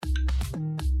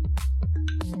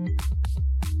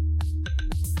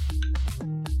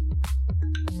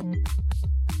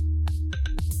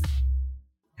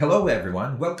Hello,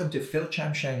 everyone. Welcome to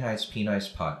PhilCham Shanghai's Pinoy's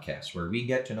podcast, where we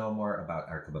get to know more about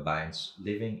our kababayans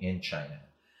living in China.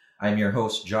 I'm your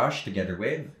host, Josh, together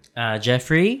with...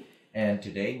 Jeffrey. And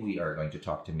today we are going to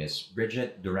talk to Miss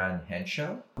Brigitte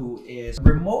Duran-Hentschel, who is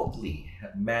remotely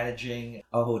managing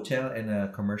a hotel and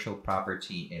a commercial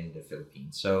property in the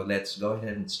Philippines. So let's go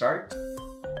ahead and start.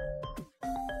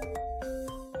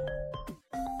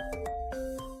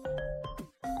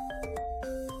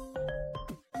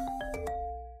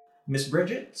 Miss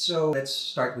Bridget, so let's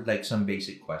start with some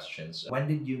basic questions. When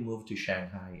did you move to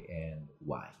Shanghai and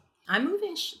why? I moved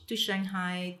to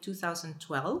Shanghai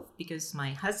 2012 because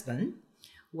my husband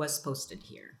was posted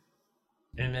here.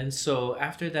 And then so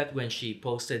after that, when she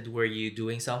posted, were you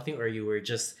doing something or you were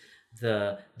just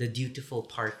the dutiful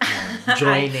partner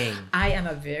joining? I am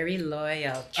a very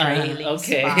loyal trailing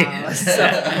okay. spouse,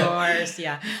 of course,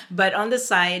 yeah. But on the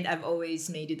side, I've always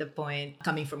made it a point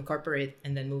coming from corporate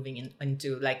and then moving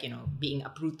into being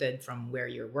uprooted from where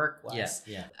your work was.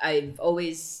 Yeah. I've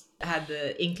always had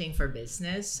the inkling for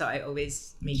business, so I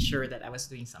always made sure that I was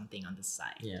doing something on the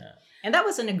side. Yeah. And that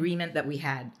was an agreement that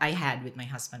I had with my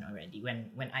husband already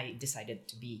when I decided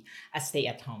to be a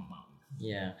stay-at-home mom.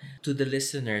 Yeah. To the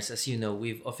listeners, as you know,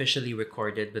 we've officially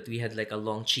recorded, but we had a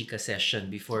long chica session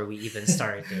before we even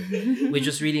started, which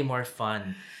was really more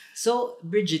fun. So,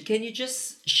 Brigitte, can you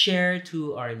just share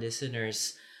to our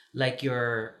listeners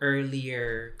your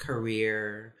earlier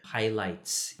career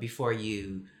highlights before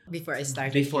you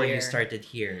started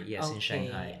here, yes, okay. in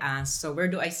Shanghai? So where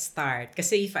do I start?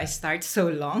 Kasi if I start so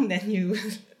long, then you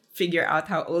figure out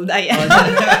how old I am.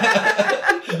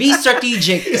 Be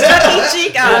strategic. Be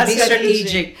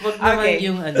strategic. Wag naman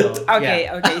yung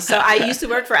Okay. So I used to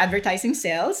work for advertising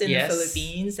sales in Yes. the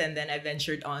Philippines, and then I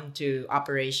ventured on to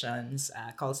operations,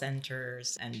 call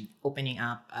centers, and opening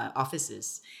up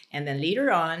offices. And then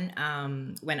later on,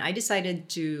 when I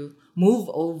decided to move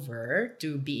over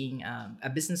to being a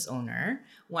business owner,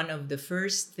 one of the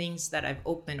first things that I've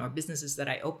opened or businesses that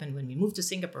I opened when we moved to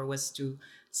Singapore was to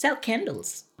sell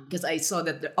candles, because I saw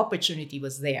that the opportunity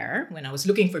was there. When I was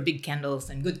looking for big candles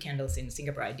and good candles in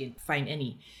Singapore, I didn't find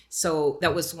any. So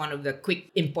that was one of the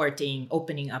quick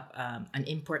opening up an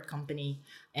import company.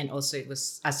 And also it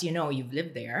was, as you know, you've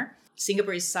lived there.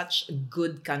 Singapore is such a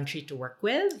good country to work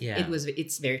with. Yeah.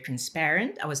 It's very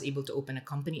transparent. I was able to open a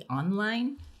company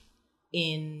online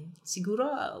in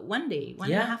siguro one day, one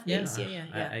and a half days.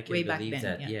 Yeah. I can way back believe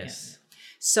then. that, yes.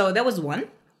 So that was one.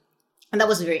 And that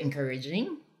was very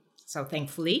encouraging. So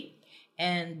thankfully.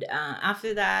 And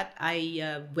after that,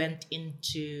 I went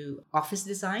into office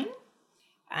design.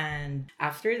 And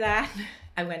after that,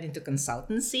 I went into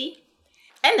consultancy.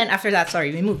 And then after that,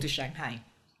 we moved to Shanghai.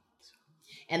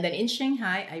 And then in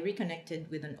Shanghai, I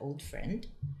reconnected with an old friend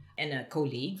and a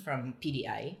colleague from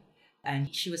PDI.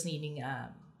 And she was needing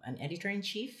an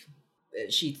editor-in-chief.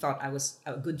 She thought I was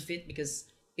a good fit because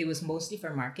it was mostly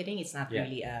for marketing. It's not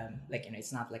really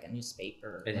it's not like a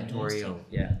newspaper. Editorial,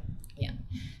 yeah.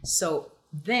 So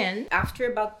then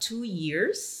after about 2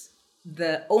 years,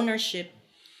 the ownership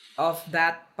of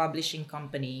that publishing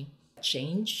company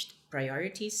changed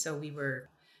priorities. So we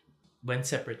went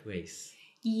separate ways.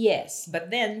 Yes,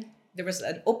 but then there was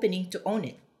an opening to own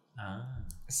it.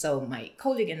 So my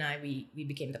colleague and I, we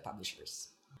became the publishers.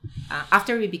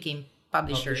 After we became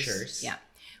publishers. Yeah.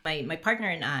 My partner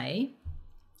and I,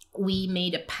 we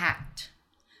made a pact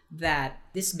that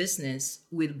this business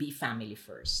will be family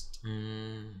first.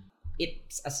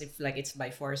 It's as if it's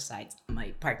by foresight.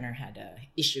 My partner had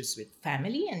issues with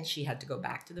family and she had to go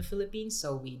back to the Philippines.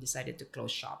 So we decided to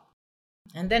close shop.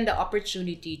 And then the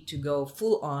opportunity to go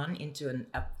full on into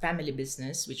a family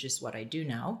business, which is what I do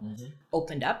now,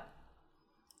 opened up.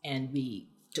 And we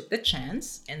took the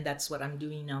chance. And that's what I'm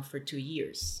doing now for 2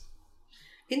 years.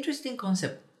 Interesting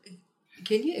concept.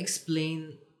 Can you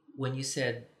explain when you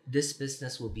said this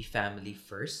business will be family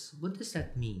first? What does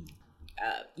that mean?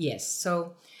 Yes.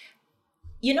 So,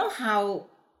 you know how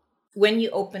when you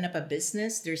open up a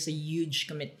business, there's a huge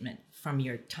commitment from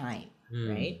your time,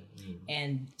 right?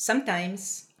 And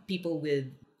sometimes people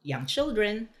with young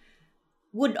children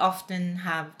would often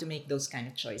have to make those kind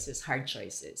of choices, hard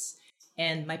choices.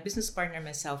 And my business partner and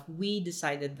myself, we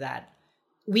decided that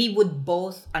we would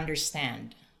both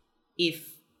understand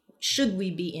should we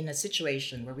be in a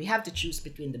situation where we have to choose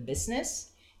between the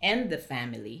business and the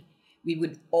family, we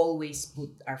would always put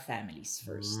our families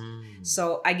first.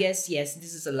 So I guess, yes,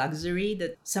 this is a luxury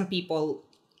that some people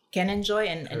can enjoy.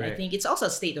 And I think it's also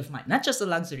a state of mind, not just a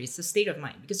luxury, it's a state of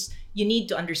mind, because you need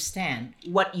to understand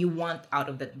what you want out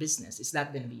of that business. Is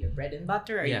that going to be your bread and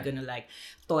butter? Are you going to like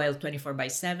toil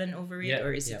 24/7 over it?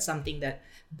 Or is it something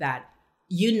that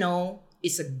you know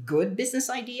is a good business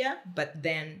idea, but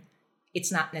then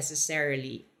it's not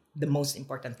necessarily the most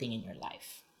important thing in your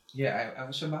life. Yeah, I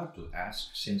was about to ask,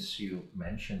 since you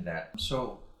mentioned that.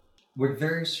 So, were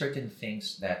there certain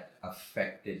things that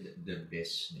affected the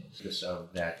business because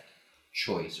of that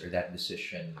choice or that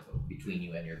decision between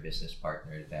you and your business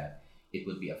partner that it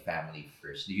would be a family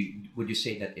first? Would you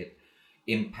say that it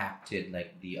impacted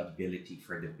like the ability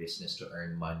for the business to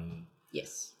earn money?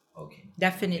 Yes. Okay.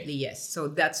 Definitely, yes. So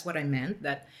that's what I meant,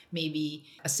 that maybe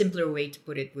a simpler way to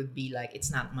put it would be like,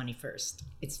 it's not money first,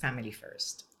 it's family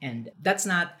first. And that's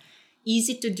not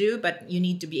easy to do, but you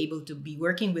need to be able to be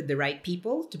working with the right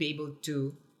people to be able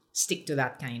to stick to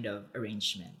that kind of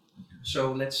arrangement.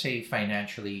 So let's say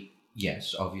financially,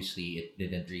 yes, obviously it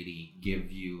didn't really give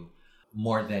you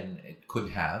more than it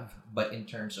could have, but in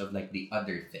terms of like the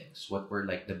other things, what were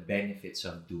like the benefits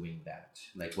of doing that?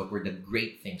 Like what were the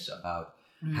great things about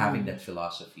having that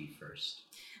philosophy first?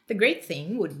 The great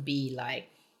thing would be like,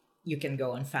 you can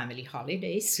go on family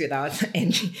holidays without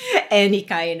any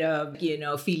kind of,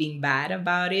 feeling bad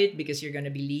about it, because you're going to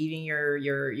be leaving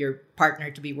your partner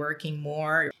to be working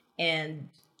more. And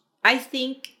I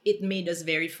think it made us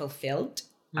very fulfilled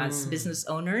as business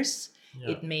owners.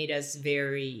 Yeah. It made us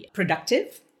very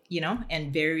productive,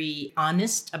 and very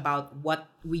honest about what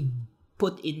we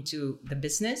put into the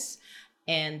business.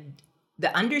 And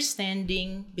the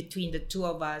understanding between the two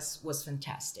of us was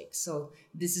fantastic. So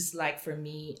this is like, for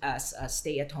me as a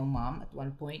stay-at-home mom at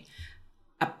one point,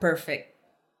 a perfect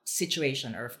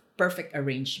situation or perfect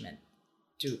arrangement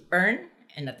to earn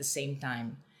and at the same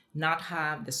time not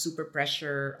have the super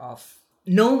pressure of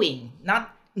not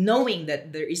knowing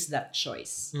that there is that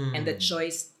choice. And the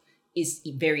choice is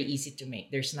very easy to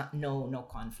make. There's no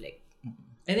conflict.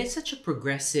 And it's such a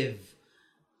progressive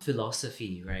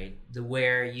philosophy, right?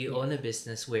 Where you own a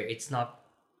business where it's not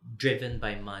driven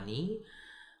by money,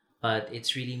 but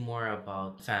it's really more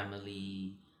about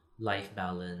family, life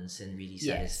balance, and really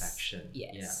satisfaction.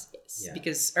 Yes.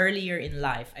 Because earlier in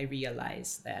life, I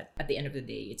realized that at the end of the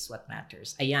day, it's what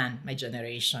matters. Ayan, my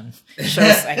generation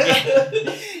shows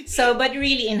again. So, but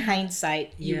really, in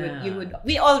hindsight,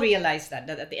 we all realize that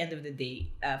at the end of the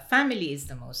day, family is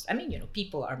the most. I mean,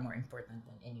 people are more important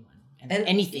than anyone. And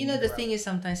anything. The thing is,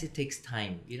 sometimes it takes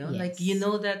time, like,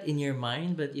 that in your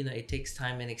mind, but, it takes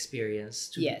time and experience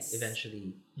to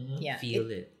eventually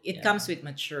feel it. It comes with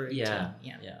maturity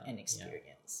and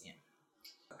experience. Yeah.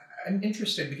 I'm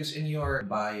interested because in your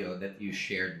bio that you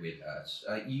shared with us,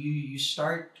 you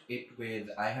start it with,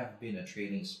 I have been a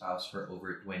trading spouse for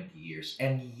over 20 years.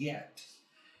 And yet,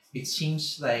 it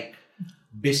seems like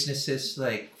businesses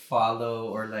like follow,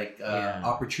 or like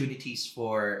opportunities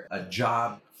for a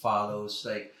job follows.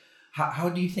 Like, how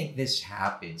do you think this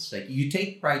happens? Like, you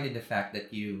take pride in the fact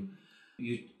that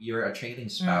you're a trading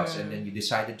spouse, and then you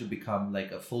decided to become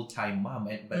like a full-time mom,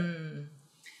 but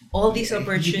all these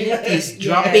opportunities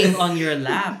dropping on your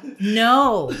lap.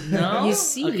 No. You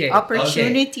see,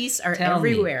 opportunities are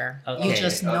everywhere. You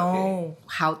just know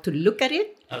how to look at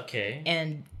it. Okay.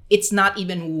 And it's not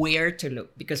even where to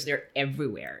look, because they're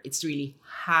everywhere. It's really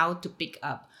how to pick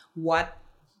up what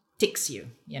ticks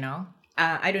you,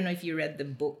 I don't know if you read the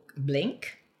book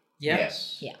Blink. Yeah.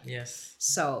 Yes. Yeah. Yes.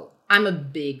 So I'm a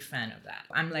big fan of that.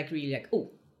 I'm like really like,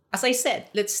 as I said,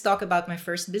 let's talk about my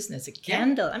first business, a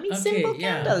candle. I mean, simple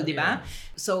candle, di ba?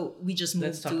 So we just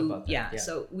moved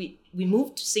So we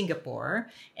moved to Singapore,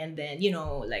 and then,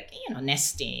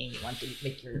 nesting, you want to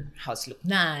make your house look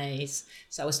nice.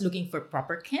 So I was looking for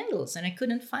proper candles and I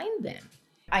couldn't find them.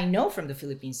 I know from the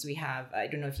Philippines, we have, I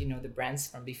don't know if you know the brands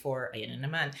from before, ayan na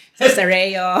naman,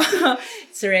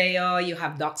 Sareo, you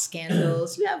have Doc's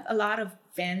Candles, you have a lot of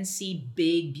fancy,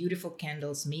 big, beautiful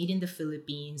candles made in the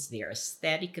Philippines. They are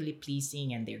aesthetically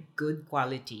pleasing and they're good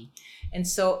quality. And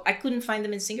so I couldn't find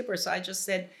them in Singapore. So I just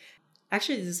said,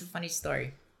 actually, this is a funny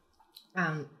story.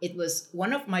 It was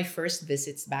one of my first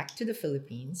visits back to the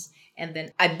Philippines. And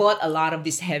then I bought a lot of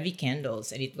these heavy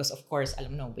candles. And it was, of course,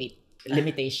 weight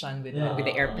limitation with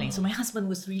the airplane. So my husband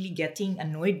was really getting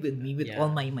annoyed with me with all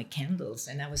my candles.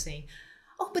 And I was saying,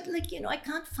 but I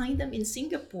can't find them in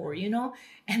Singapore,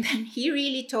 And then he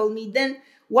really told me, then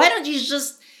why don't you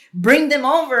just bring them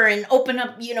over and open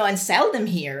up, and sell them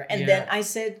here? And then I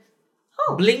said,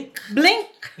 Blink.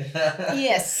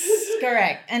 Yes,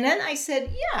 correct. And then I said,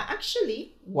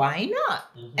 actually, why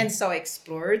not? Mm-hmm. And so I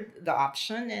explored the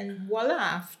option, and voila,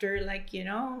 after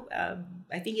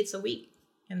I think it's a week.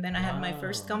 And then I had my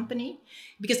first company,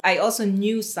 because I also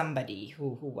knew somebody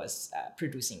who was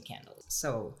producing candles.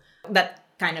 So that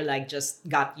kind of just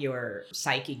got your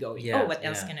psyche going. What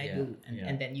else can I do?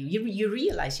 And then you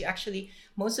realize you actually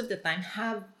most of the time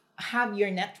have have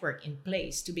your network in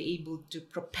place to be able to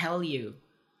propel you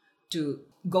to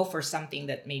go for something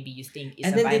that maybe you think is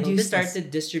And a then viable did you business. started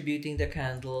distributing the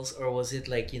candles, or was it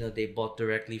like, they bought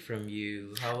directly from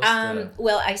you? How was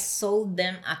Well, I sold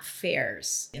them at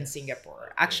fairs in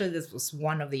Singapore. Actually, this was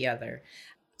one of the other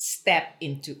step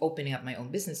into opening up my own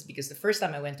business, because the first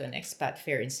time I went to an expat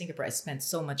fair in Singapore, I spent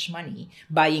so much money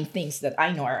buying things that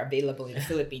I know are available in the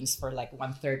Philippines for like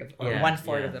 1/3 of, or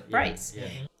 1/4 of the price.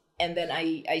 And then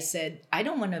I said, I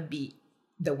don't want to be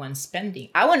the one spending.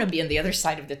 I want to be on the other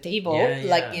side of the table,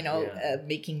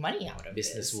 making money out of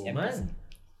businesswoman.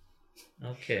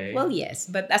 Okay. Well, yes,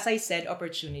 but as I said,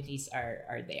 opportunities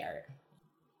are there.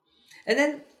 And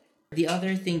then the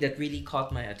other thing that really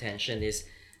caught my attention is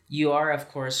you are, of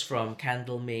course, from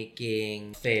candle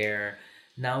making, fair.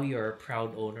 Now you're a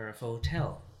proud owner of a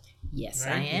hotel. Yes,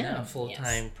 Right? I am. A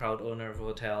full-time proud owner of a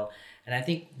hotel. And I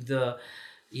think the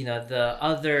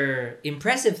other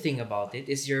impressive thing about it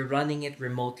is you're running it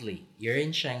remotely. You're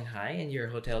in Shanghai and your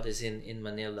hotel is in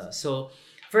Manila. So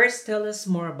first, tell us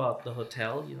more about the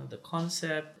hotel, the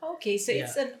concept. Okay, so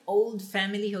it's an old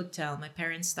family hotel. My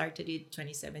parents started it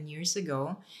 27 years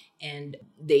ago, and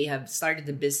they have started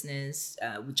the business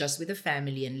just with a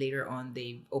family, and later on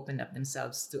they opened up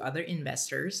themselves to other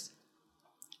investors.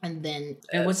 And then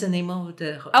And what's the name of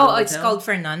the it's hotel? called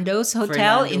Fernando's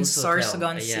Hotel in Fernando's Hotel.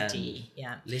 Sorsogon Ayan. City.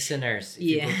 Yeah. Listeners, if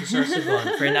you go to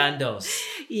Sorsogon, Fernando's.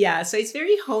 Yeah, so it's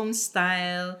very home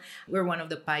style. We're one of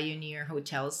the pioneer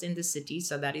hotels in the city,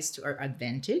 so that is to our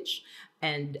advantage.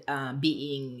 And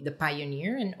being the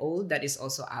pioneer and old, that is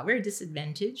also our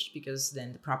disadvantage, because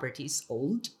then the property is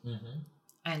old.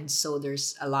 And so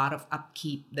there's a lot of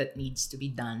upkeep that needs to be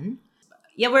done.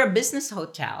 Yeah, we're a business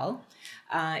hotel.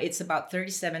 It's about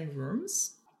 37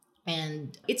 rooms.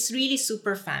 And it's really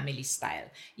super family style.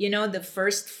 The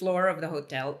first floor of the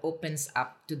hotel opens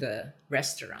up to the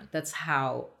restaurant. That's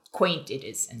how quaint it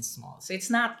is and small. So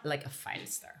it's not like a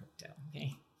 5-star hotel.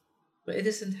 Okay. But it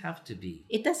doesn't have to be.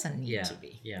 It doesn't need to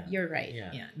be. Yeah. You're right.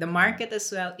 Yeah. Yeah. The market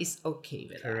as well is okay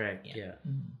with Correct. that. Yeah.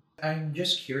 I'm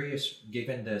just curious,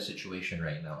 given the situation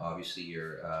right now, obviously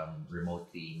you're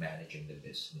remotely managing the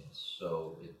business.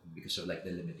 So because of like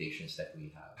the limitations that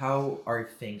we have, how are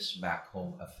things back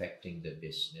home affecting the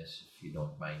business, if you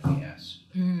don't mind me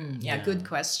asking? Good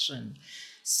question.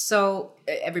 So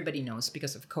everybody knows,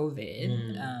 because of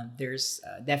COVID, there's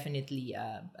definitely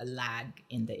a lag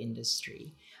in the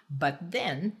industry. But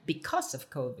then, because of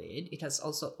COVID, it has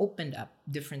also opened up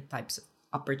different types of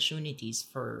opportunities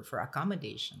for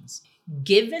accommodations.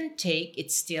 Give and take,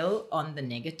 it's still on the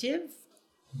negative,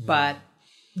 but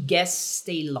guests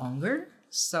stay longer.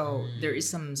 So there is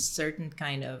some certain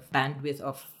kind of bandwidth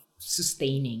of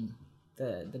sustaining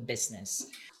the business.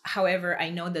 However, I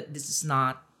know that this is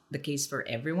not the case for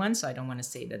everyone, so I don't want to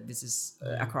say that this is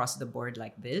across the board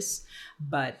like this,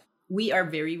 but we are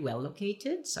very well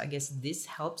located, so I guess this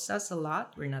helps us a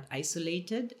lot. We're not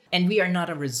isolated, and we are not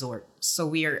a resort, so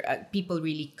we are people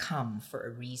really come for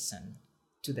a reason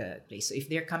to the place. So if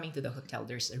they're coming to the hotel,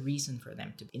 there's a reason for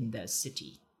them to be in the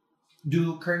city.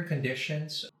 Do current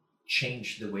conditions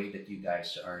change the way that you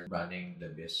guys are running the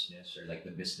business, or like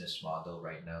the business model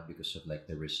right now, because of like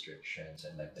the restrictions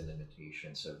and like the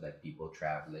limitations of like people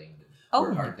traveling?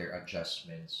 Or are there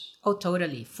adjustments? Oh,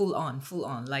 totally. Full on.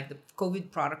 Like the COVID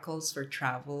protocols for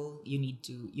travel, you need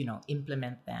to,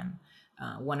 implement them.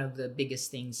 One of the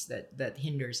biggest things that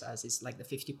hinders us is like the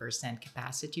 50%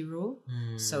 capacity rule.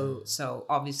 So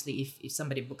obviously if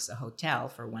somebody books a hotel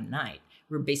for one night,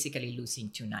 we're basically losing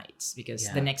 2 nights,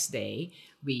 because the next day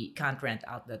we can't rent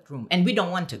out that room. And we don't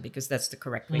want to, because that's the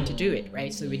correct way to do it,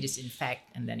 right? So we disinfect,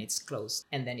 and then it's closed.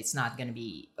 And then it's not going to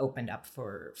be opened up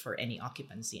for any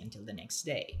occupancy until the next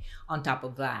day. On top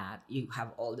of that, you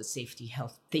have all the safety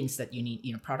health things that you need,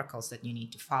 protocols that you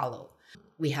need to follow.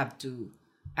 We have to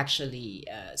actually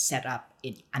set up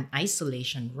in an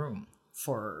isolation room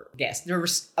for guests. There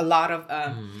was a lot of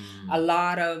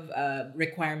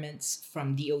requirements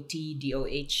from DOT,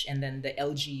 DOH, and then the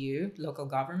LGU, local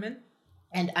government.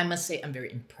 And I must say, I'm very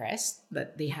impressed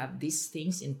that they have these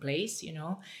things in place,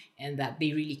 and that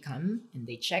they really come and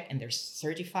they check and they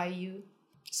certify you.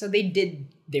 So they did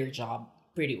their job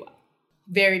pretty well.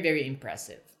 Very, very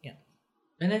impressive. Yeah.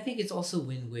 And I think it's also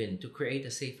win-win to create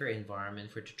a safer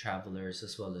environment for the travelers,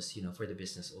 as well as, for the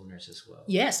business owners as well.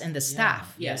 Yes, and the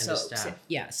staff. Yeah, So, and the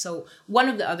staff. So one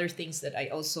of the other things that I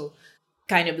also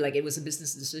kind of like, it was a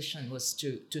business decision, was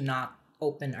to not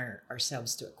open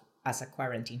ourselves as a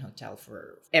quarantine hotel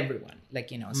for everyone.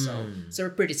 So we're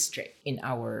pretty strict in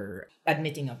our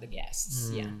admitting of the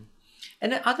guests. Yeah.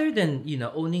 And then other than,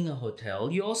 owning a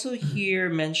hotel, you also here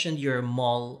mentioned you're a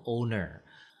mall owner.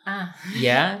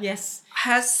 Yeah? Yes.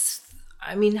 How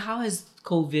has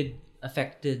COVID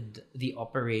affected the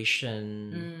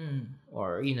operation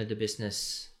or, the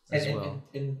business as well?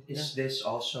 And is this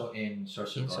also in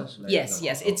Sorsogon? Yes,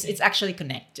 Okay. it's actually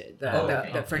connected. The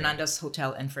Okay. Fernando's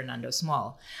Hotel and Fernando's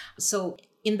Mall. So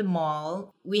in the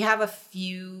mall, we have a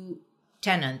few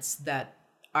tenants that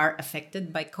are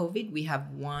affected by COVID. We have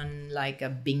one like a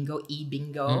bingo,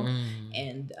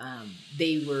 and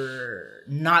they were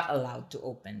not allowed to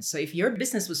open. So if your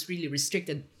business was really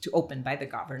restricted to open by the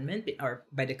government or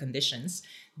by the conditions,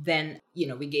 then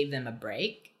we gave them a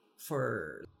break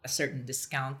for a certain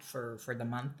discount for the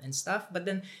month and stuff. But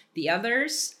then the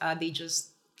others, they just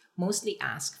mostly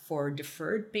ask for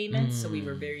deferred payments. So we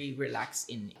were very relaxed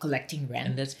in collecting rent.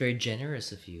 And that's very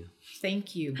generous of you.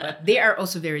 Thank you. But they are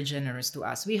also very generous to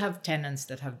us. We have tenants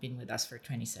that have been with us for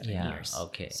 27 years.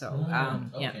 Okay. So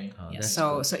okay. yeah.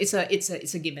 So it's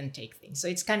a give and take thing. So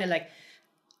it's kind of like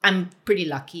I'm pretty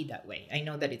lucky that way. I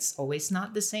know that it's always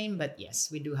not the same, but yes,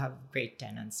 we do have great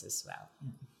tenants as well.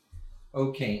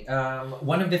 Okay.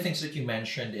 One of the things that you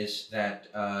mentioned is that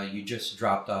you just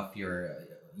dropped off your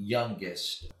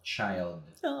youngest child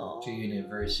to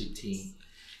university.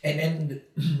 And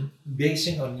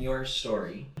basing on your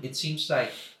story, it seems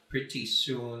like pretty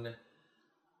soon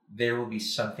there will be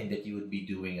something that you would be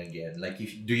doing again. Like,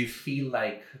 do you feel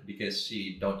like, because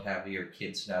you don't have your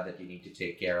kids now that you need to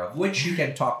take care of, which you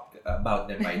can talk about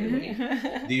them, by the way,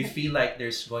 do you feel like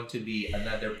there's going to be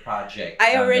another project?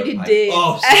 I already did.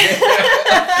 Oh,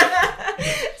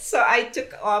 so I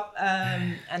took up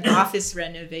an office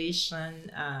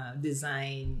renovation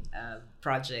design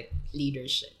project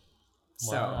leadership.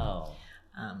 So Wow.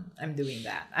 I'm doing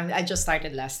that. I just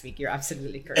started last week. You're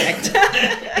absolutely correct.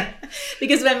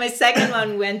 Because when my second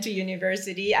one went to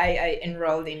university, I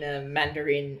enrolled in a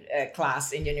Mandarin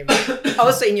class in university,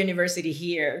 also in university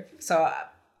here. So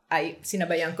I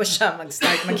sinabayan ko siya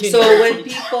mag-start mag-university. So when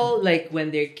people, when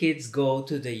their kids go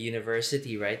to the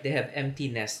university, right, they have empty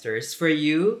nesters. For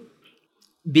you,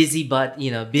 busy mom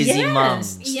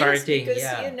starting. Because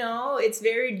it's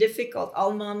very difficult.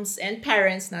 All moms and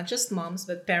parents, not just moms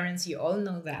but parents, you all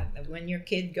know that when your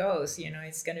kid goes,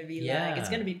 it's gonna be it's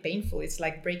gonna be painful. It's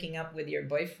like breaking up with your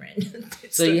boyfriend.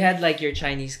 So you had your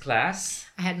Chinese class.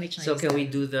 I had my Chinese. So can we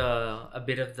do a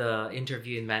bit of the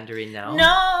interview in Mandarin now?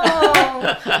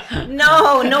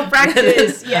 No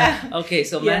practice. Yeah. Okay,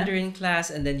 so Mandarin class,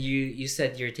 and then you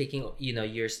said you're taking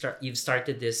you've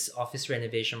started this office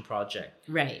renovation project.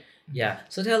 Right. Yeah.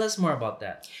 So tell us more about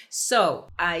that. So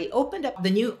I opened up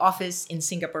the new office in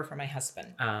Singapore for my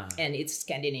husband, and it's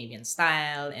Scandinavian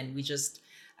style. And we just,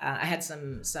 I had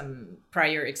some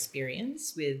prior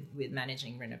experience with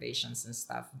managing renovations and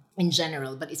stuff in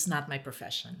general, but it's not my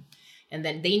profession. And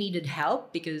then they needed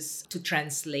help because to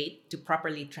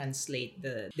properly translate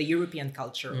the European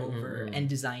culture over and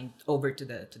design over to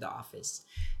the office.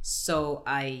 So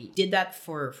I did that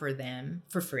for them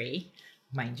for free,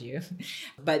 mind you,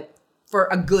 but for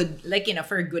a good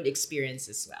experience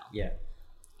as well. Yeah.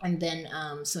 And then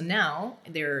so now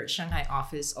their Shanghai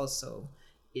office also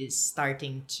is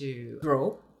starting to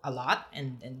grow a lot,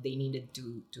 and they needed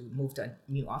to move to a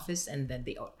new office, and then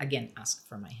they again asked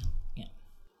for my help. Yeah.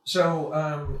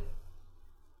 So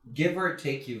give or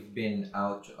take, you've been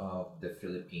out of the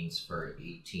Philippines for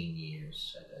 18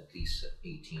 years, at least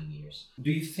 18 years.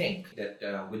 Do you think that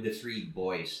with the three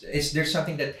boys, is there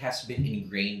something that has been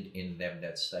ingrained in them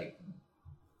that's like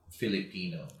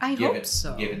Filipino? I hope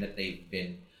so. Given that they've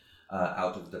been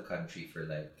out of the country for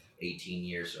 18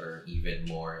 years or even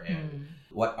more. And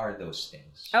what are those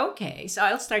things? Okay, so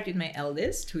I'll start with my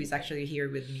eldest, who is actually here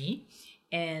with me.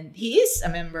 And he is a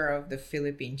member of the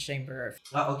Philippine Chamber of...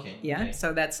 Oh, okay. Yeah, okay.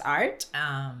 So that's art.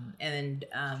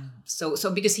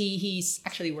 So because he's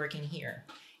actually working here.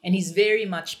 And he's very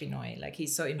much Pinoy.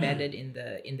 He's so embedded in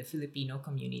the Filipino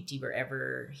community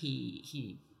wherever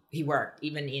he worked.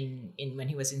 Even in when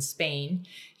he was in Spain,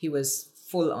 he was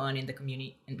full on in the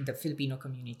community, in the Filipino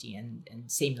community, and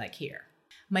same like here.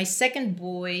 My second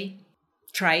boy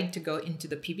tried to go into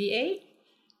the PBA.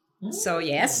 So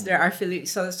yes, there are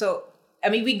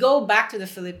we go back to the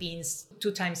Philippines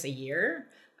 2 times a year,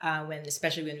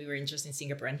 especially when we were just in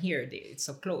Singapore, and here it's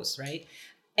so close, right?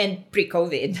 And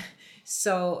pre-COVID.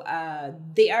 So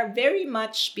they are very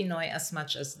much Pinoy as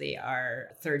much as they are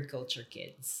third culture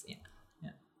kids.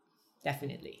 Yeah,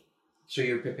 definitely. So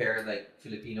you prepare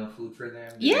Filipino food for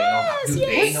them? Do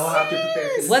they know how to prepare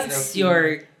Filipino What's food?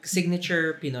 your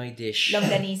signature Pinoy dish?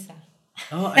 Longanisa.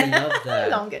 Oh, I love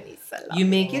that. Longanisa. You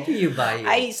make it or you buy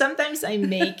it? Sometimes I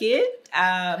make it,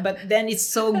 but then it's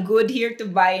so good here to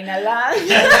buy na lang.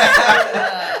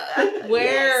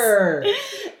 Where?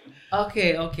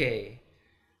 Okay.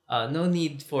 No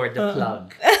need for the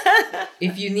plug.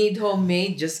 If you need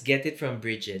homemade, just get it from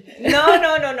Brigitte. No.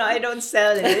 I don't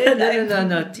sell it.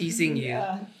 No. Teasing you.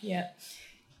 Yeah.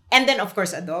 And then of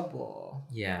course adobo.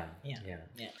 Yeah.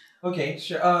 Okay,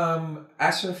 so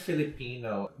as a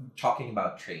Filipino, talking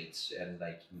about traits and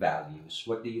like values,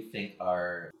 what do you think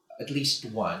are at least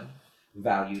one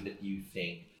value that you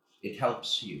think it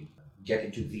helps you get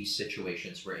into these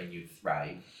situations wherein you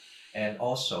thrive? And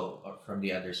also from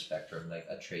the other spectrum, like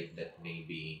a trait that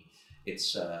maybe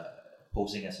it's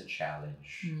posing as a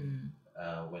challenge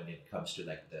when it comes to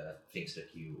like the things that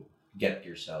you get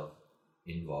yourself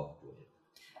involved with.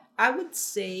 I would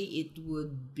say it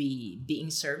would be being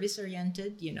service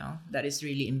oriented, that is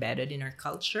really embedded in our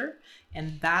culture.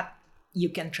 And that you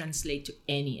can translate to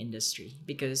any industry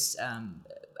because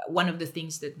one of the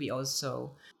things that we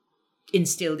also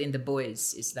instilled in the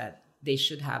boys is that they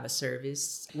should have a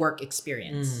service work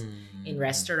experience in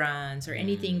restaurants or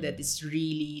anything that is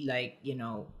really like,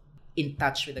 in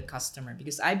touch with the customer.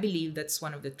 Because I believe that's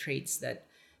one of the traits that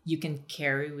you can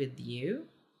carry with you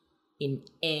in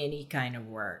any kind of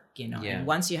work, And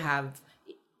once you have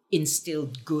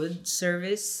instilled good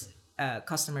service,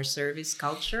 customer service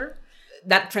culture,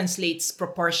 that translates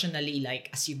proportionally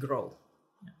like as you grow.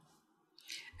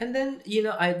 And then,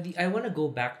 I want to go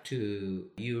back to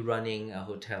you running a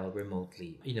hotel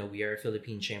remotely. We are a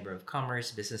Philippine Chamber of Commerce.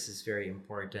 Business is very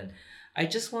important. I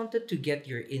just wanted to get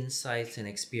your insights and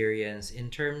experience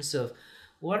in terms of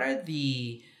what are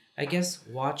the, I guess,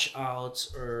 watch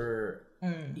outs or,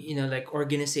 like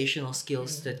organizational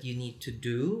skills that you need to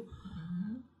do,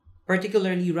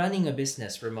 particularly running a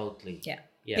business remotely. Yeah.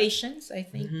 Patience, I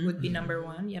think, would be number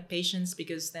one. Yeah, patience,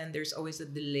 because then there's always a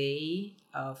delay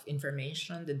of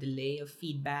information, the delay of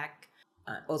feedback,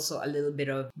 also a little bit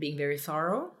of being very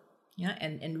thorough,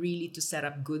 and really to set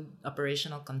up good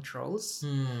operational controls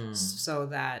so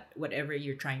that whatever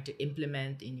you're trying to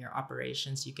implement in your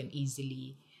operations, you can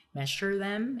easily measure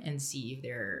them and see if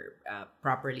they're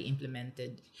properly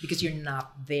implemented, because you're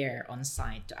not there on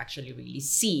site to actually really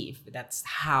see if that's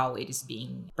how it is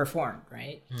being performed,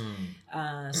 right?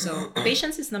 So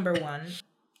patience is number one.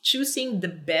 Choosing the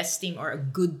best team or a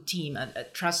good team, a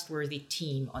trustworthy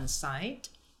team on site,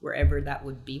 wherever that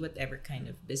would be, whatever kind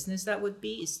of business that would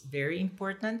be, is very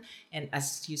important. And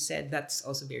as you said, that's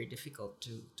also very difficult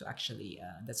to actually,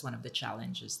 that's one of the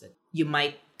challenges that you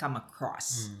might come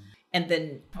across. And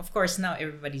then, of course, now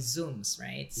everybody Zooms,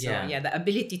 right? So the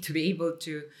ability to be able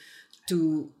to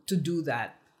do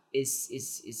that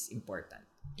is important.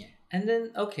 Yeah. And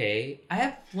then, okay, I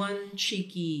have one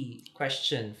cheeky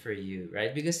question for you,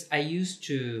 right? Because I used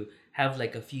to have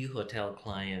like a few hotel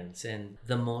clients, and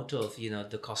the motto of,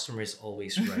 the customer is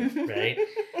always right, right?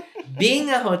 Being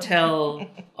a hotel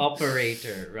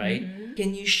operator, right?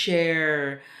 Can you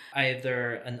share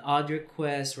either an odd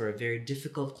request or a very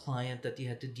difficult client that you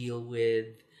had to deal with,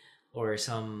 or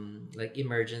some like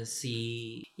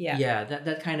emergency?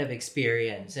 That kind of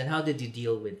experience, and how did you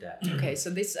deal with that? Okay, so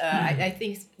this I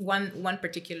think one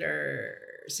particular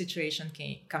situation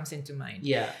comes into mind.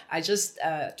 I just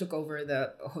took over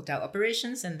the hotel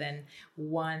operations, and then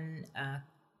one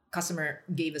customer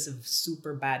gave us a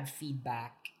super bad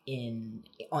feedback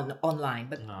online,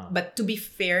 but to be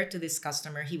fair to this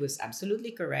customer, he was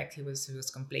absolutely correct. He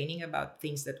was complaining about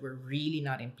things that were really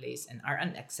not in place and are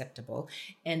unacceptable.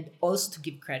 And also, to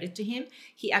give credit to him,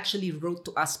 he actually wrote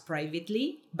to us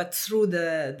privately, but through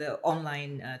the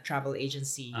online travel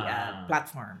agency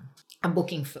platform, a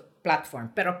booking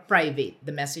platform, pero private.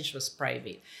 The message was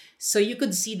private, so you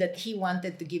could see that he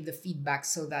wanted to give the feedback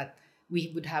so that we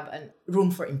would have a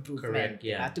room for improvement,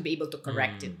 to be able to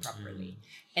correct it properly.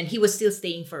 And he was still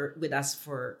staying with us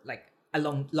for like a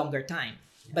longer time.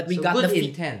 But we got good the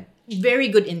intent. Very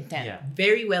good intent,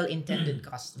 very well intended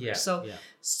customer.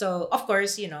 So of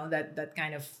course, that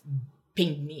kind of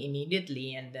pinged me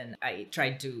immediately, and then I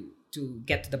tried to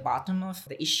get to the bottom of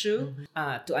the issue,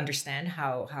 to understand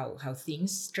how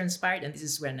things transpired. And this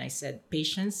is when I said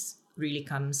patience really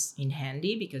comes in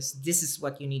handy, because this is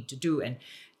what you need to do. And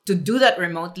to do that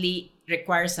remotely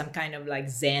requires some kind of like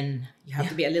Zen. You have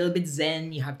to be a little bit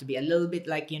Zen. You have to be a little bit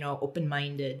like,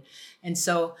 open-minded.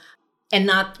 And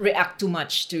not react too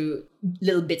much to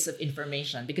little bits of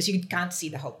information, because you can't see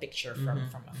the whole picture from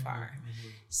afar.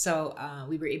 So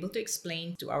we were able to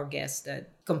explain to our guests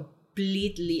that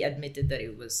completely admitted that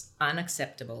it was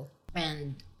unacceptable.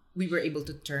 And we were able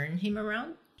to turn him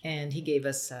around. And he gave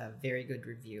us a very good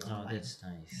review. Oh, that's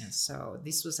nice. Yeah, so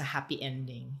this was a happy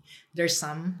ending. There's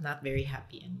some not very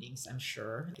happy endings, I'm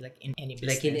sure, like in any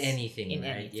business. Like in anything,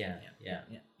 right? Anything.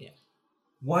 Yeah.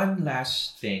 One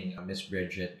last thing, Miss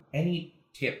Brigitte. Any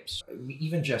tips,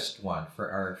 even just one,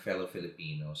 for our fellow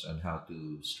Filipinos on how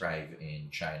to strive in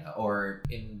China, or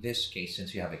in this case,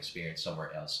 since you have experience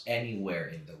somewhere else, anywhere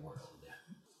in the world?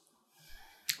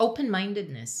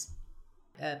 Open-mindedness,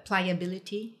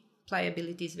 pliability.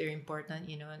 Pliability is very important,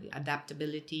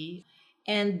 adaptability,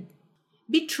 and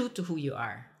be true to who you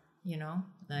are,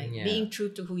 being true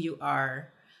to who you are,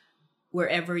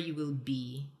 wherever you will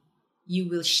be, you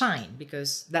will shine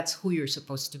because that's who you're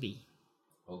supposed to be.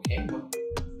 Okay, well,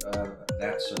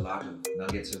 that's a lot of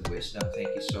nuggets of wisdom.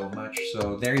 Thank you so much.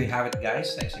 So there you have it,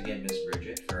 guys. Thanks again, Miss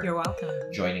Brigitte, for You're welcome.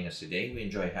 joining us today. We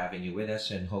enjoy having you with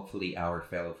us, and hopefully our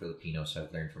fellow Filipinos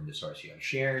have learned from the stories you have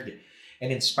shared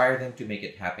and inspire them to make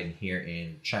it happen here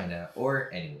in China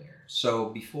or anywhere. So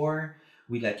before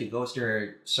we let you go, is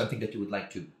there something that you would like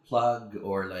to plug,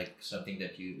 or like something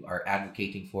that you are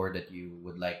advocating for that you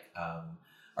would like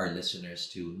our listeners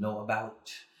to know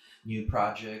about? New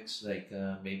projects, like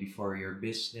maybe for your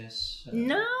business?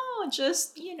 No,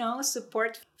 just,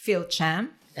 support Phil Cham.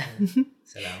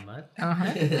 Salamat.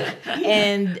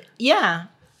 And yeah,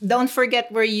 don't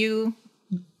forget where you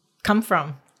come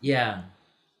from. Yeah.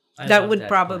 That would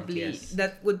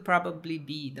probably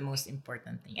be the most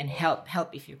important thing. And help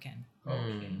if you can.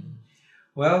 Okay.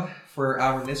 Well, for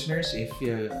our listeners,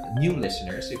 new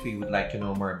listeners, if you would like to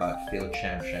know more about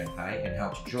PhilCham Shanghai and how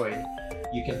to join,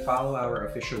 you can follow our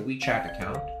official WeChat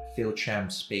account,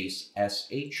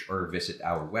 PhilCham_SH, or visit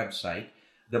our website,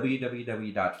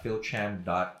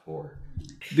 www.philcham.org.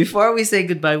 Before we say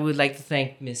goodbye, we would like to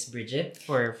thank Miss Brigitte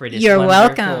for this You're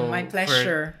wonderful welcome. My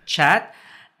pleasure. Chat,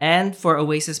 and for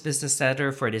Oasis Business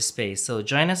Center for this space. So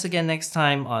join us again next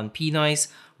time on Pinoys,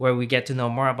 where we get to know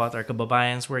more about our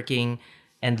kababayans working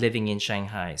and living in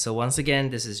Shanghai. So once again,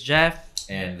 this is Jeff.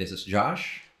 And this is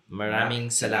Josh. Maraming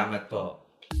salamat po.